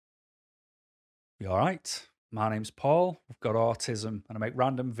You all right? My name's Paul. I've got autism and I make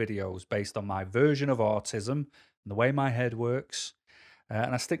random videos based on my version of autism and the way my head works.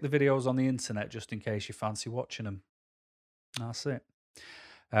 And I stick the videos on the internet just in case you fancy watching them. That's it.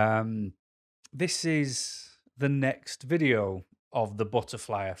 Um, this is the next video of the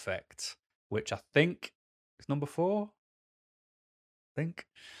butterfly effect, which I think is number 4. I think.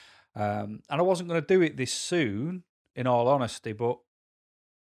 And I wasn't going to do it this soon, in all honesty, but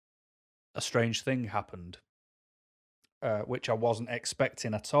a strange thing happened, which I wasn't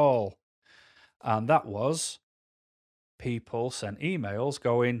expecting at all. And that was people sent emails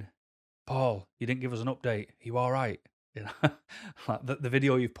going, Paul, you didn't give us an update. Are you all right? You know, like the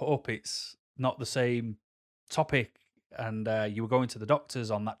video you've put up, it's not the same topic. And you were going to the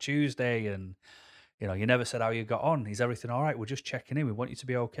doctors on that Tuesday and, you never said how you got on. Is everything all right? We're just checking in. We want you to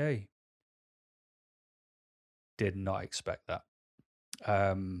be okay. Did not expect that.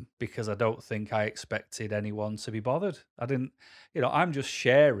 Because I don't think I expected anyone to be bothered. I didn't, I'm just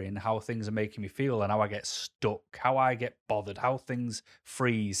sharing how things are making me feel and how I get stuck, how I get bothered, how things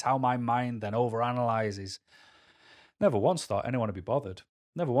freeze, how my mind then overanalyzes. Never once thought anyone would be bothered.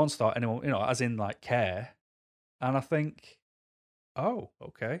 Never once thought anyone, as in like care. And I think, oh,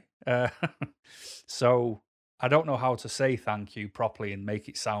 okay. So I don't know how to say thank you properly and make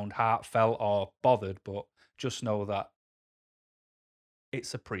it sound heartfelt or bothered, but just know that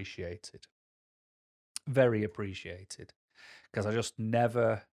it's appreciated. Very appreciated, because I just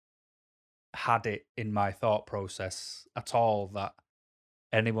never had it in my thought process at all that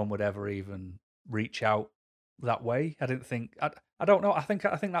anyone would ever even reach out that way. I didn't think. I don't know. I think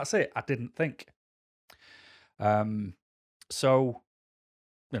that's it. I didn't think. So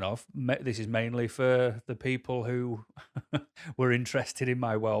this is mainly for the people who were interested in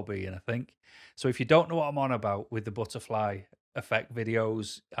my well-being, I think. So if you don't know what I'm on about with the butterfly effect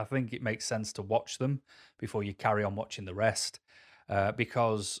videos, I think it makes sense to watch them before you carry on watching the rest,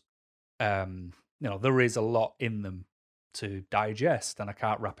 because there is a lot in them to digest, and I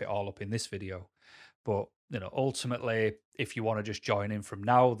can't wrap it all up in this video. But ultimately, if you want to just join in from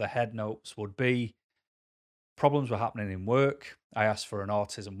now, the head notes would be: problems were happening in work. I asked for an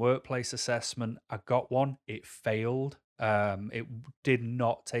autism workplace assessment. I got one. It failed. It did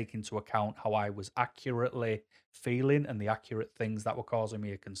not take into account how I was accurately feeling and the accurate things that were causing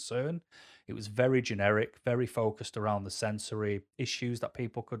me a concern. It was very generic, very focused around the sensory issues that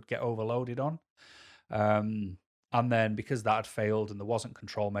people could get overloaded on. And then because that had failed and there wasn't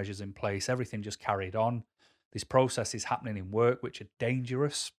control measures in place, everything just carried on. This process is happening in work, which are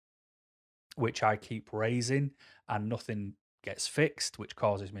dangerous, which I keep raising, and nothing gets fixed, which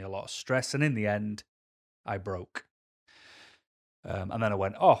causes me a lot of stress. And in the end, I broke. And then I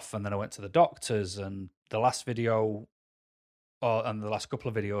went off, and then I went to the doctors. And the last video, and the last couple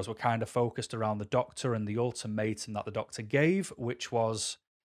of videos were kind of focused around the doctor and the ultimatum that the doctor gave, which was,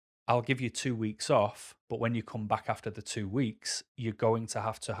 I'll give you 2 weeks off, but when you come back after the 2 weeks, you're going to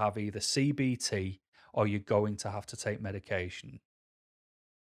have either CBT or you're going to have to take medication.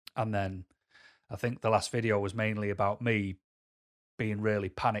 And then I think the last video was mainly about me being really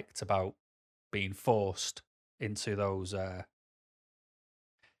panicked about being forced into those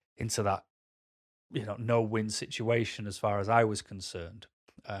into that no-win situation as far as I was concerned.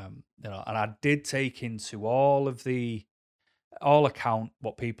 And I did take into all account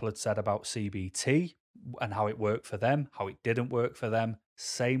what people had said about CBT and how it worked for them, how it didn't work for them.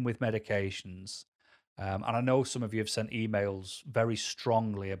 Same with medications. And I know some of you have sent emails very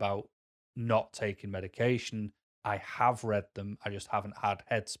strongly about not taking medication. I have read them. I just haven't had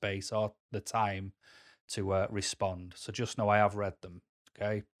headspace or the time to respond. So just know I have read them.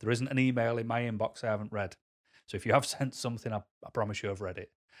 Okay. There isn't an email in my inbox I haven't read. So if you have sent something, I promise you I've read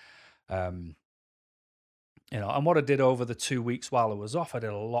it. And what I did over the 2 weeks while I was off, I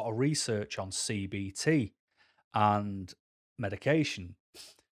did a lot of research on CBT and medication.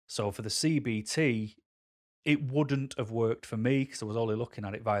 So for the CBT, it wouldn't have worked for me because I was only looking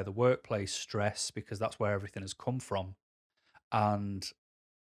at it via the workplace stress, because that's where everything has come from. And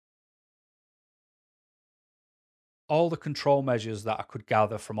all the control measures that I could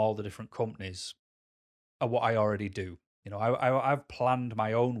gather from all the different companies are what I already do. I've planned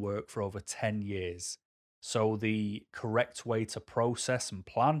my own work for over 10 years. So the correct way to process and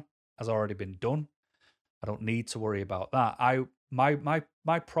plan has already been done. I don't need to worry about that.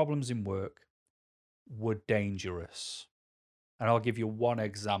 My problems in work were dangerous. And I'll give you one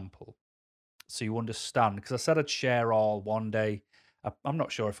example so you understand, because I said I'd share all one day. I'm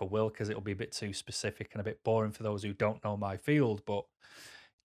not sure if I will, because it'll be a bit too specific and a bit boring for those who don't know my field, but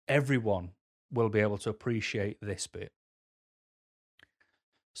everyone will be able to appreciate this bit.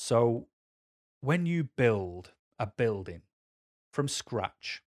 So when you build a building from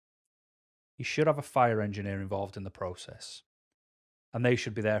scratch, you should have a fire engineer involved in the process. And they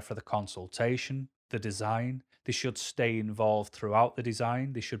should be there for the consultation, the design. They should stay involved throughout the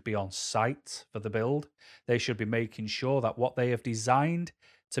design. They should be on site for the build. They should be making sure that what they have designed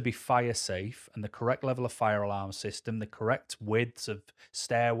to be fire safe and the correct level of fire alarm system, the correct widths of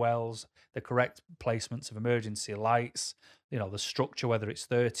stairwells, the correct placements of emergency lights, the structure, whether it's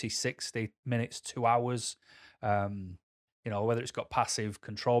 30, 60 minutes, 2 hours, um, whether it's got passive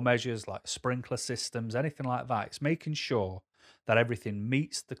control measures like sprinkler systems, anything like that. It's making sure that everything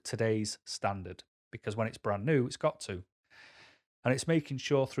meets today's standard, because when it's brand new, it's got to. And it's making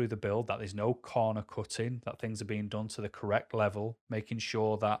sure through the build that there's no corner cutting, that things are being done to the correct level, making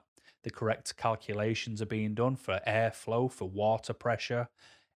sure that the correct calculations are being done for airflow, for water pressure.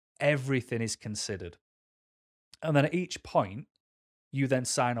 Everything is considered. And then at each point, you then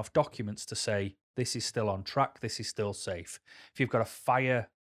sign off documents to say, this is still on track, this is still safe. If you've got a fire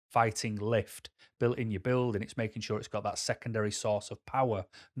fighting lift built in your building, it's making sure it's got that secondary source of power,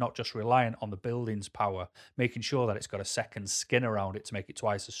 not just reliant on the building's power, making sure that it's got a second skin around it to make it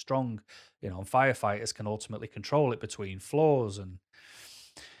twice as strong. And firefighters can ultimately control it between floors, and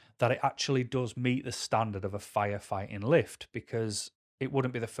that it actually does meet the standard of a firefighting lift, because it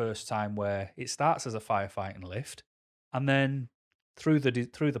wouldn't be the first time where it starts as a firefighting lift and then through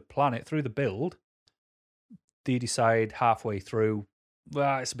the build, they decide halfway through,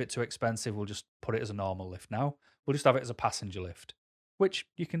 well, it's a bit too expensive, we'll just put it as a normal lift now. We'll just have it as a passenger lift, which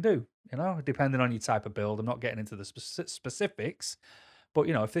you can do, depending on your type of build. I'm not getting into the specifics, but,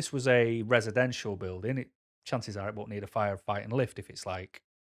 if this was a residential building, chances are it won't need a firefighting lift if it's like,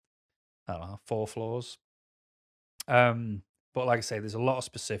 I don't know, 4 floors. But like I say, there's a lot of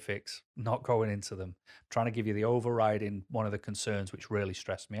specifics, not going into them. I'm trying to give you the overriding one of the concerns which really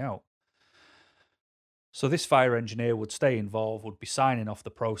stressed me out. So this fire engineer would stay involved, would be signing off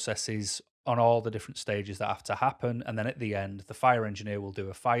the processes on all the different stages that have to happen. And then at the end, the fire engineer will do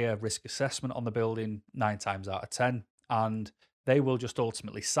a fire risk assessment on the building 9 times out of 10. And they will just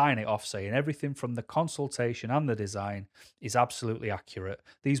ultimately sign it off, saying everything from the consultation and the design is absolutely accurate.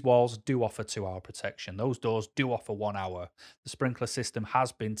 These walls do offer 2-hour protection. Those doors do offer 1 hour. The sprinkler system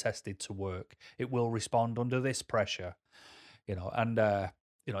has been tested to work. It will respond under this pressure, and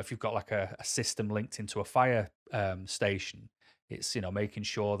if you've got like a system linked into a fire station, it's making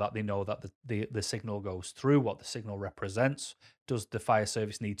sure that they know that the signal goes through, what the signal represents. Does the fire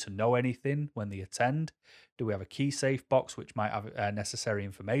service need to know anything when they attend? Do we have a key safe box which might have necessary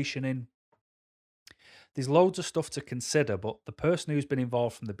information in? There's loads of stuff to consider, but the person who's been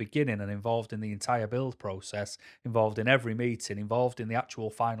involved from the beginning and involved in the entire build process, involved in every meeting, involved in the actual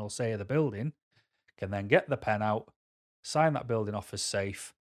final say of the building, can then get the pen out, sign that building off as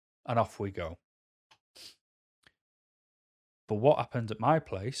safe, and off we go. But what happened at my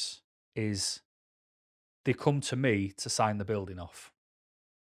place is they come to me to sign the building off.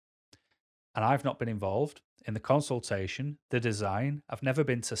 And I've not been involved in the consultation, the design. I've never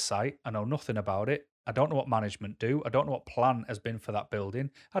been to site. I know nothing about it. I don't know what management do. I don't know what plan has been for that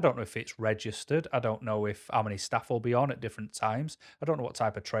building. I don't know if it's registered. I don't know how many staff will be on at different times. I don't know what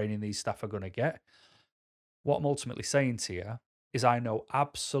type of training these staff are going to get. What I'm ultimately saying to you is I know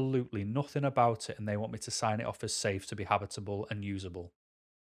absolutely nothing about it, and they want me to sign it off as safe to be habitable and usable.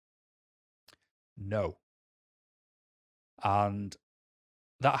 No. And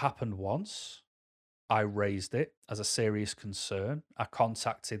that happened once. I raised it as a serious concern. I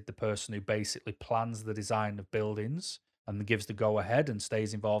contacted the person who basically plans the design of buildings and gives the go-ahead and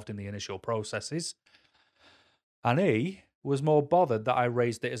stays involved in the initial processes. And he was more bothered that I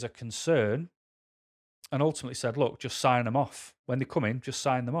raised it as a concern and ultimately said, look, just sign them off. When they come in, just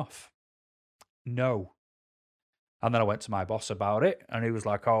sign them off. No. And then I went to my boss about it, and he was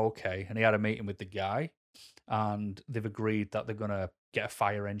like, oh, okay. And he had a meeting with the guy, and they've agreed that they're going to get a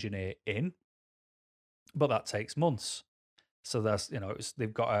fire engineer in. But that takes months. So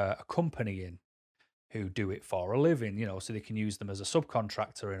they've got a company in who do it for a living, so they can use them as a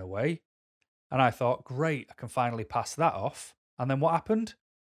subcontractor in a way. And I thought, great, I can finally pass that off. And then what happened?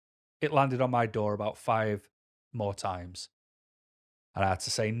 It landed on my door about 5 more times. And I had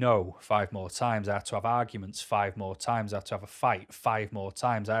to say no 5 more times. I had to have arguments 5 more times. I had to have a fight 5 more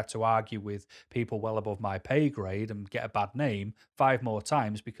times. I had to argue with people well above my pay grade and get a bad name 5 more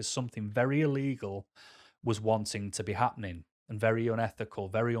times because something very illegal was wanting to be happening and very unethical,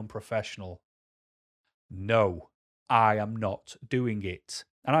 very unprofessional. No, I am not doing it.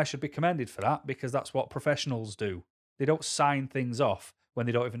 And I should be commended for that, because that's what professionals do. They don't sign things off when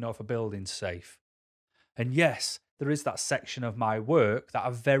they don't even know if a building's safe. And yes, there is that section of my work that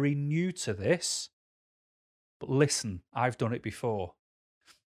are very new to this. But listen, I've done it before,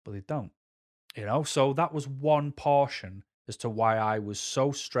 but they don't. So that was one portion as to why I was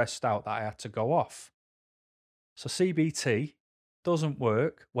so stressed out that I had to go off. So CBT doesn't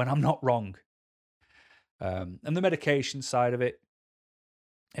work when I'm not wrong. And the medication side of it,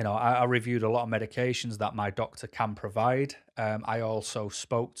 I reviewed a lot of medications that my doctor can provide. I also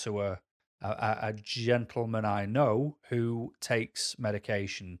spoke to a gentleman I know who takes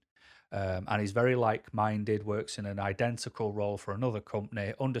medication, and he's very like-minded, works in an identical role for another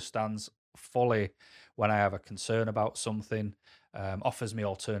company, understands fully when I have a concern about something, offers me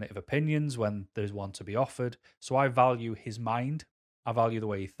alternative opinions when there's one to be offered. So I value his mind. I value the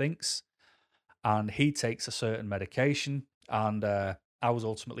way he thinks, and he takes a certain medication, and I was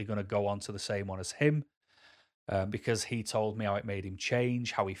ultimately going to go on to the same one as him, because he told me how it made him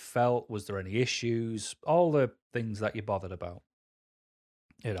change, how he felt, was there any issues, all the things that you're bothered about.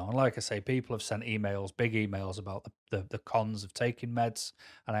 And like I say, people have sent emails, big emails about the cons of taking meds,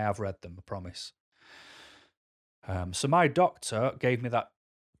 and I have read them, I promise. So my doctor gave me that,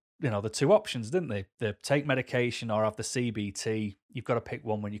 the two options, didn't they? The take medication or have the CBT. You've got to pick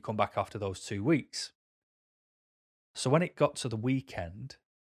one when you come back after those 2 weeks. So when it got to the weekend,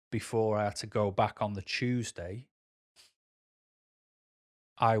 before I had to go back on the Tuesday,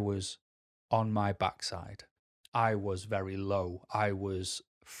 I was on my backside. I was very low. I was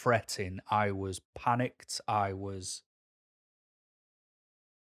fretting. I was panicked. I was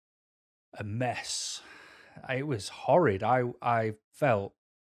a mess. It was horrid. I felt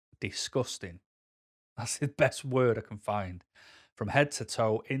disgusting. That's the best word I can find. From head to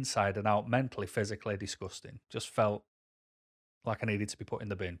toe, inside and out, mentally, physically disgusting. Just felt like I needed to be put in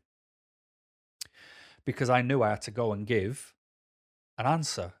the bin. Because I knew I had to go and give an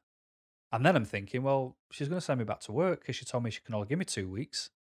answer. And then I'm thinking, well, she's going to send me back to work because she told me she can only give me 2 weeks.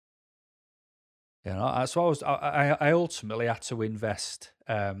 So I ultimately had to invest,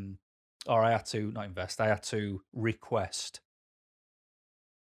 or I had to not invest. I had to request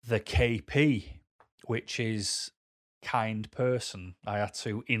the KP, which is kind person. I had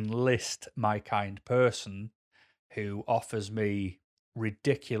to enlist my kind person, who offers me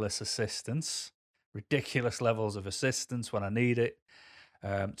ridiculous assistance, ridiculous levels of assistance when I need it,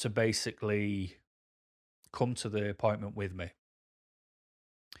 to basically come to the appointment with me.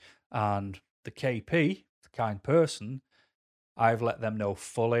 And the KP, the kind person, I've let them know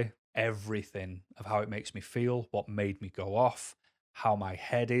fully everything of how it makes me feel, what made me go off, how my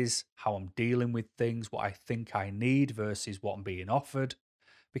head is, how I'm dealing with things, what I think I need versus what I'm being offered.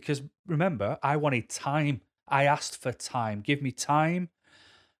 Because remember, I wanted time. I asked for time. Give me time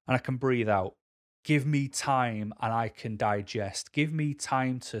and I can breathe out. Give me time and I can digest. Give me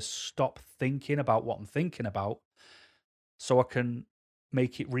time to stop thinking about what I'm thinking about so I can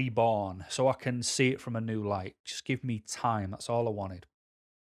make it reborn, so I can see it from a new light. Just give me time. That's all I wanted.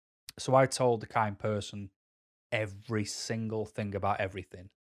 So I told the kind person every single thing about everything.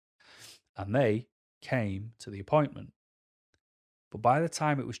 And they came to the appointment. But by the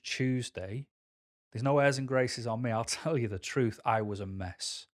time it was Tuesday, there's no airs and graces on me. I'll tell you the truth. I was a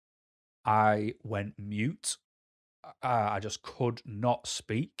mess. I went mute. I just could not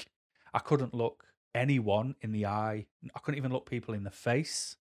speak. I couldn't look anyone in the eye. I couldn't even look people in the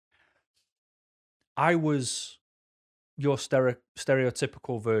face. I was your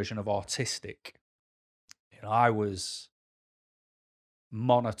stereotypical version of autistic. I was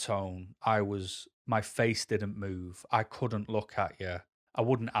monotone. My face didn't move. I couldn't look at you. I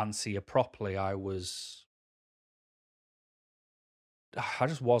wouldn't answer you properly. I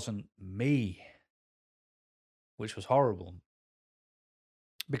just wasn't me, which was horrible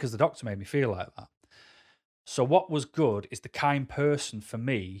because the doctor made me feel like that. So what was good is the kind person for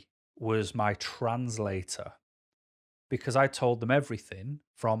me was my translator, because I told them everything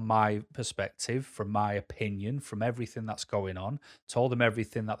from my perspective, from my opinion, from everything that's going on, told them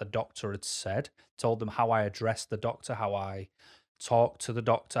everything that the doctor had said, told them how I addressed the doctor, how I talked to the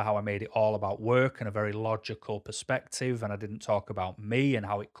doctor, how I made it all about work and a very logical perspective, and I didn't talk about me and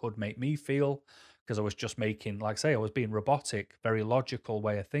how it could make me feel, because I was just making, like I say, I was being robotic, very logical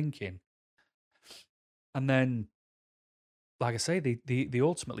way of thinking. And then, like I say, they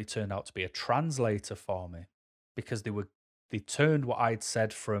ultimately turned out to be a translator for me, because they turned what I'd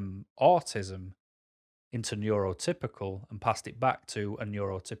said from autism into neurotypical and passed it back to a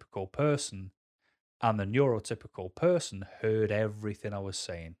neurotypical person, and the neurotypical person heard everything I was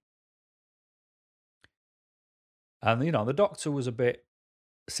saying. And the doctor was a bit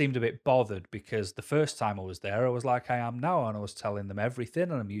seemed a bit bothered because the first time I was there, I was like I am now, and I was telling them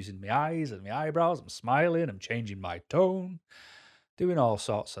everything, and I'm using my eyes and my eyebrows, I'm smiling, I'm changing my tone, doing all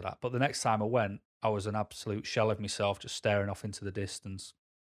sorts of that. But the next time I went, I was an absolute shell of myself, just staring off into the distance,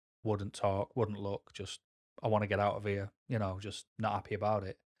 wouldn't talk, wouldn't look, just, I want to get out of here, just not happy about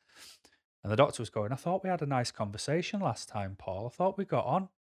it. And the doctor was going, I thought we had a nice conversation last time, Paul. I thought we got on. I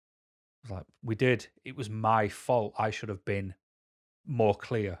was like, we did. It was my fault. I should have been more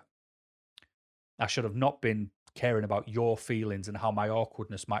clear. I should have not been caring about your feelings and how my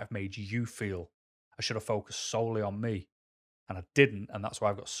awkwardness might have made you feel. I should have focused solely on me. And I didn't. And that's why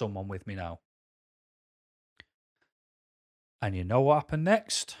I've got someone with me now. And you know what happened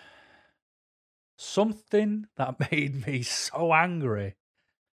next? Something that made me so angry,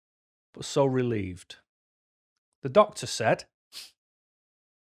 but so relieved. The doctor said,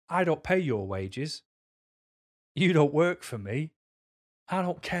 I don't pay your wages. You don't work for me. I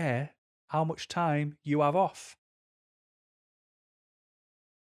don't care how much time you have off.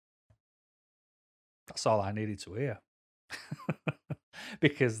 That's all I needed to hear.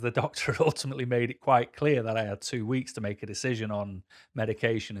 Because the doctor ultimately made it quite clear that I had 2 weeks to make a decision on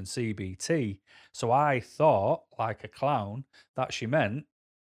medication and CBT. So I thought, like a clown, that she meant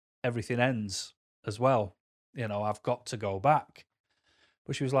everything ends as well. I've got to go back.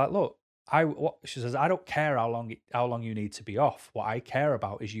 But she was like, look, she says, I don't care how long you need to be off. What I care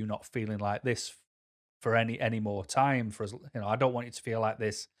about is you not feeling like this for any more time. I don't want you to feel like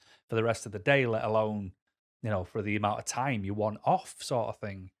this for the rest of the day, let alone, for the amount of time you want off, sort of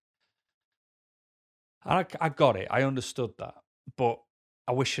thing. And I got it. I understood that, but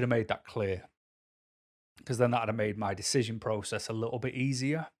I wish she'd have made that clear, because then that would have made my decision process a little bit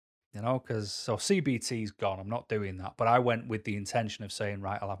easier. Because CBT's gone. I'm not doing that. But I went with the intention of saying,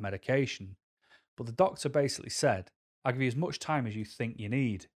 right, I'll have medication. But the doctor basically said, I'll give you as much time as you think you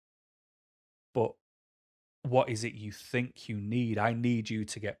need. But what is it you think you need? I need you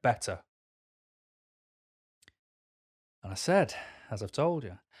to get better. And I said, as I've told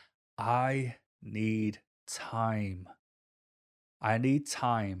you, I need time. I need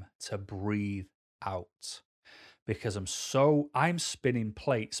time to breathe out, because I'm spinning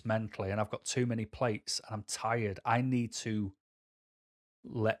plates mentally, and I've got too many plates and I'm tired. I need to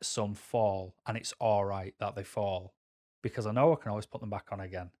let some fall, and it's all right that they fall, because I know I can always put them back on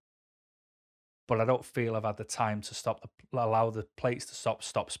again. But I don't feel I've had the time to allow the plates to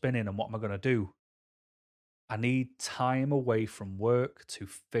stop spinning. And what am I going to do? I need time away from work to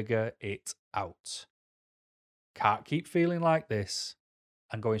figure it out. Can't keep feeling like this,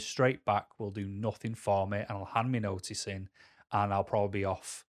 and going straight back will do nothing for me, and I'll hand me notice in, and I'll probably be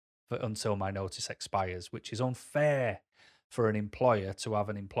off until my notice expires, which is unfair for an employer to have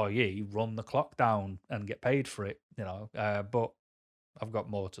an employee run the clock down and get paid for it, but I've got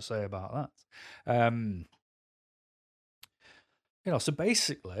more to say about that. So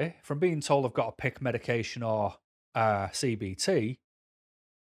basically, from being told I've got to pick medication or CBT,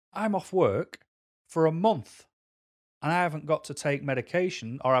 I'm off work for a month, and I haven't got to take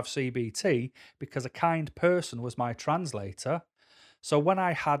medication or have CBT because a kind person was my translator. So when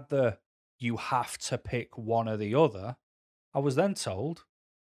I had you have to pick one or the other, I was then told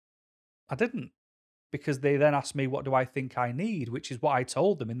I didn't, because they then asked me, what do I think I need? Which is what I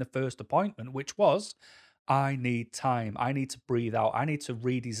told them in the first appointment, which was, I need time. I need to breathe out. I need to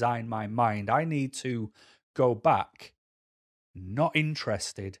redesign my mind. I need to go back, not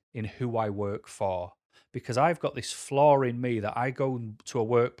interested in who I work for, because I've got this flaw in me that I go to a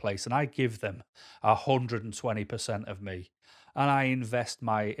workplace and I give them 120% of me, and I invest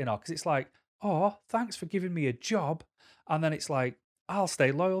because it's like, oh, thanks for giving me a job. And then it's like, I'll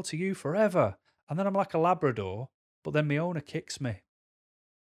stay loyal to you forever. And then I'm like a Labrador, but then my owner kicks me.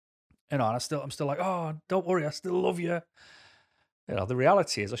 And I'm still like, oh, don't worry, I still love you. The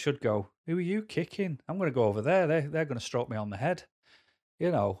reality is I should go, who are you kicking? I'm going to go over there. They're going to stroke me on the head.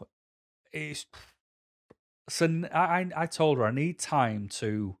 It's... So I told her I need time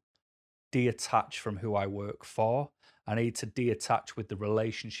to detach from who I work for. I need to detach with the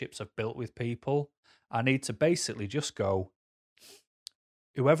relationships I've built with people. I need to basically just go,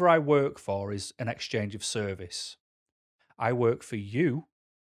 whoever I work for is an exchange of service. I work for you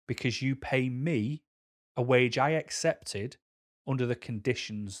because you pay me a wage I accepted under the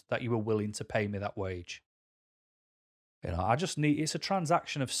conditions that you were willing to pay me that wage. It's a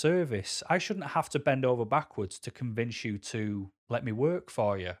transaction of service. I shouldn't have to bend over backwards to convince you to let me work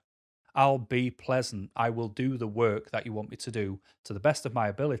for you. I'll be pleasant. I will do the work that you want me to do to the best of my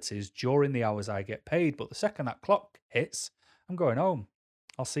abilities during the hours I get paid. But the second that clock hits, I'm going home.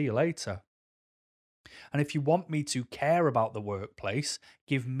 I'll see you later. And if you want me to care about the workplace,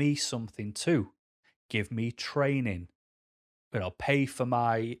 give me something too. Give me training, pay for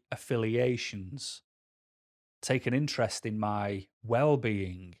my affiliations, take an interest in my well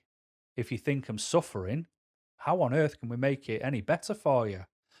being. If you think I'm suffering, how on earth can we make it any better for you?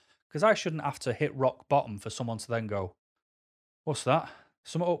 Because I shouldn't have to hit rock bottom for someone to then go, "What's that?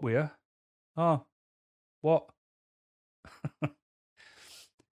 Something up with you? Oh, what?"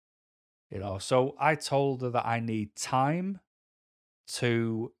 So I told her that I need time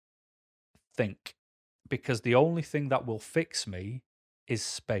to think because the only thing that will fix me is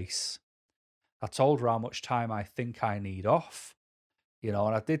space. I told her how much time I think I need off, and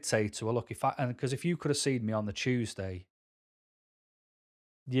I did say to her, look, because if you could have seen me on the Tuesday,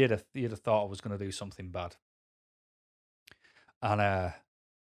 you'd have thought I was going to do something bad. And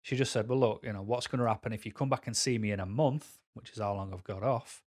she just said, well, look, what's going to happen if you come back and see me in a month, which is how long I've got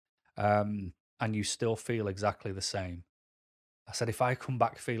off, and you still feel exactly the same. I said, if I come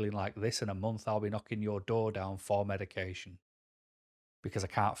back feeling like this in a month, I'll be knocking your door down for medication because I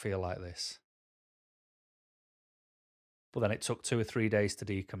can't feel like this. But then it took 2 or 3 days to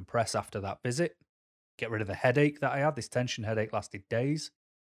decompress after that visit, get rid of the headache that I had. This tension headache lasted days.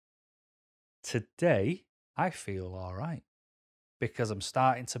 Today, I feel all right because I'm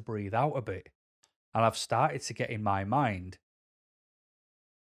starting to breathe out a bit. And I've started to get in my mind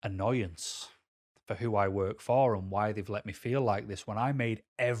annoyance for who I work for and why they've let me feel like this when I made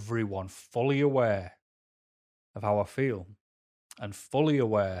everyone fully aware of how I feel and fully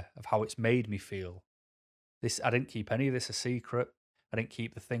aware of how it's made me feel. I didn't keep any of this a secret. I didn't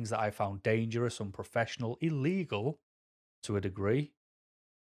keep the things that I found dangerous, unprofessional, illegal to a degree.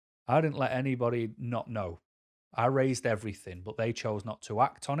 I didn't let anybody not know. I raised everything, but they chose not to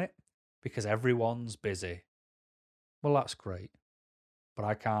act on it because everyone's busy. Well, that's great, but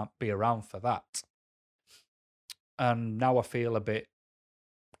I can't be around for that. And now I feel a bit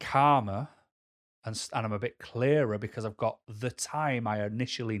calmer and I'm a bit clearer because I've got the time I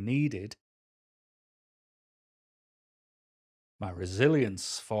initially needed. My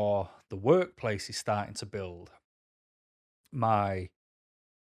resilience for the workplace is starting to build. My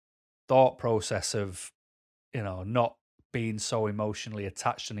thought process of, not being so emotionally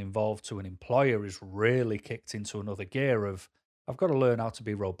attached and involved to an employer is really kicked into another gear of I've got to learn how to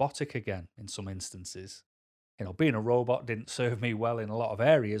be robotic again in some instances. Being a robot didn't serve me well in a lot of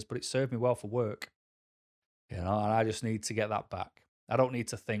areas, but it served me well for work. And I just need to get that back. I don't need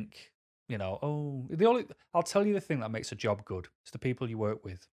to think, I'll tell you the thing that makes a job good. It's the people you work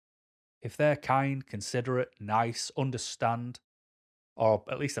with. If they're kind, considerate, nice, understand, or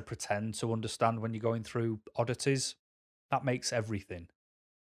at least they pretend to understand when you're going through oddities, that makes everything.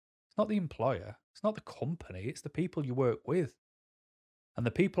 It's not the employer, it's not the company, it's the people you work with. And the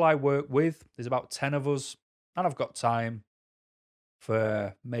people I work with, there's about 10 of us, and I've got time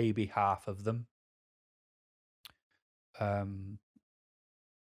for maybe half of them. Um,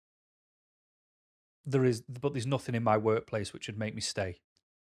 but there's nothing in my workplace which would make me stay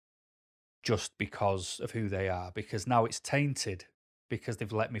just because of who they are, because now it's tainted because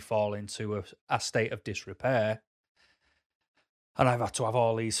they've let me fall into a state of disrepair. And I've had to have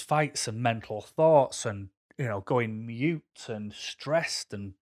all these fights and mental thoughts and, going mute and stressed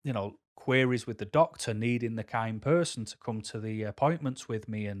and, queries with the doctor, needing the kind person to come to the appointments with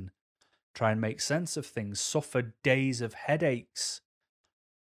me and try and make sense of things, suffer days of headaches.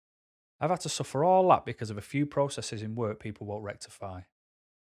 I've had to suffer all that because of a few processes in work people won't rectify.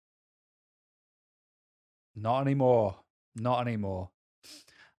 Not anymore. Not anymore.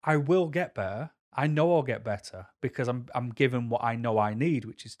 I will get better. I know I'll get better because I'm given what I know I need,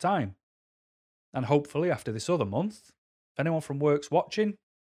 which is time. And hopefully after this other month, if anyone from work's watching,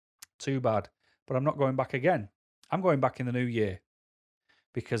 too bad. But I'm not going back again. I'm going back in the new year.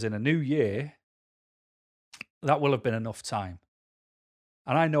 Because in a new year, that will have been enough time.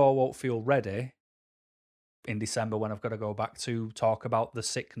 And I know I won't feel ready in December when I've got to go back to talk about the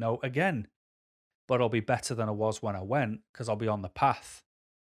sick note again. But I'll be better than I was when I went because I'll be on the path.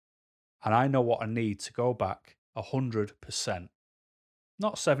 And I know what I need to go back 100%.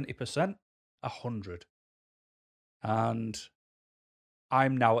 Not 70%, 100. And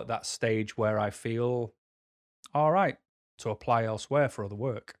I'm now at that stage where I feel all right to apply elsewhere for other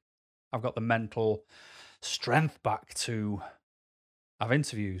work. I've got the mental strength back to have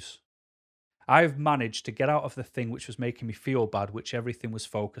interviews. I've managed to get out of the thing which was making me feel bad, which everything was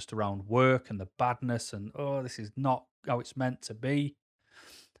focused around work and the badness and, oh, this is not how it's meant to be.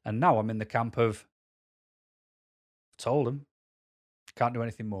 And now I'm in the camp of, told them, can't do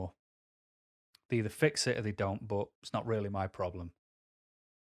anything more. They either fix it or they don't, but it's not really my problem.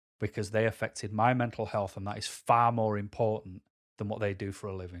 because they affected my mental health, and that is far more important than what they do for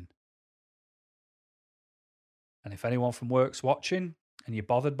a living. And if anyone from work's watching and you're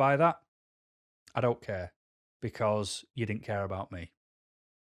bothered by that, I don't care, because you didn't care about me.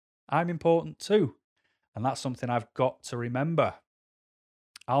 I'm important too, and that's something I've got to remember.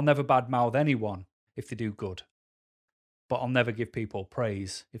 I'll never badmouth anyone if they do good, but I'll never give people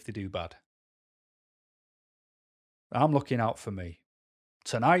praise if they do bad. I'm looking out for me.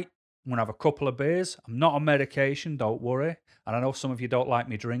 Tonight, I'm going to have a couple of beers. I'm not on medication, don't worry. And I know some of you don't like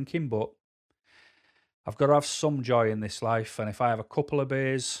me drinking, but I've got to have some joy in this life. And if I have a couple of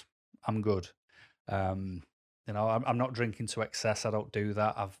beers, I'm good. I'm not drinking to excess. I don't do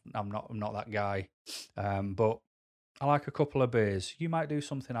that. I'm not that guy. But I like a couple of beers. You might do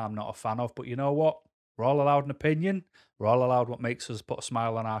something I'm not a fan of, but you know what? We're all allowed an opinion. We're all allowed what makes us put a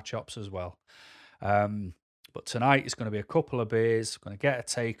smile on our chops as well. But tonight it's going to be a couple of beers. Going to get a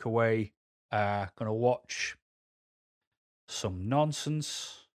takeaway. Going to watch some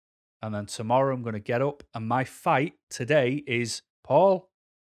nonsense. And then tomorrow I'm going to get up. And my fight today is, Paul,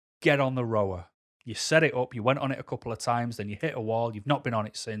 get on the rower. You set it up. You went on it a couple of times. Then you hit a wall. You've not been on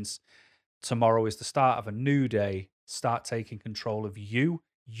it since. Tomorrow is the start of a new day. Start taking control of you,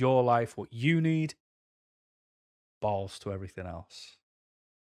 your life, what you need. Balls to everything else.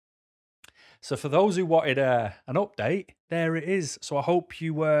 So for those who wanted an update, there it is. So I hope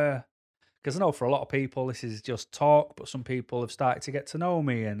you because I know for a lot of people this is just talk, but some people have started to get to know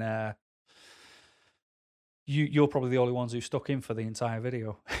me, and you're probably the only ones who stuck in for the entire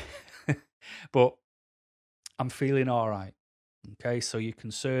video. But I'm feeling all right. Okay, so your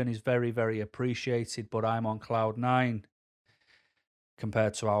concern is very, very appreciated, but I'm on cloud 9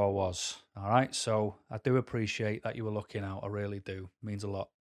 compared to how I was. All right, so I do appreciate that you were looking out. I really do. It means a lot.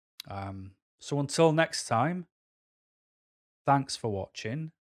 So until next time, thanks for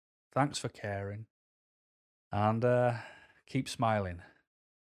watching. Thanks for caring. And keep smiling.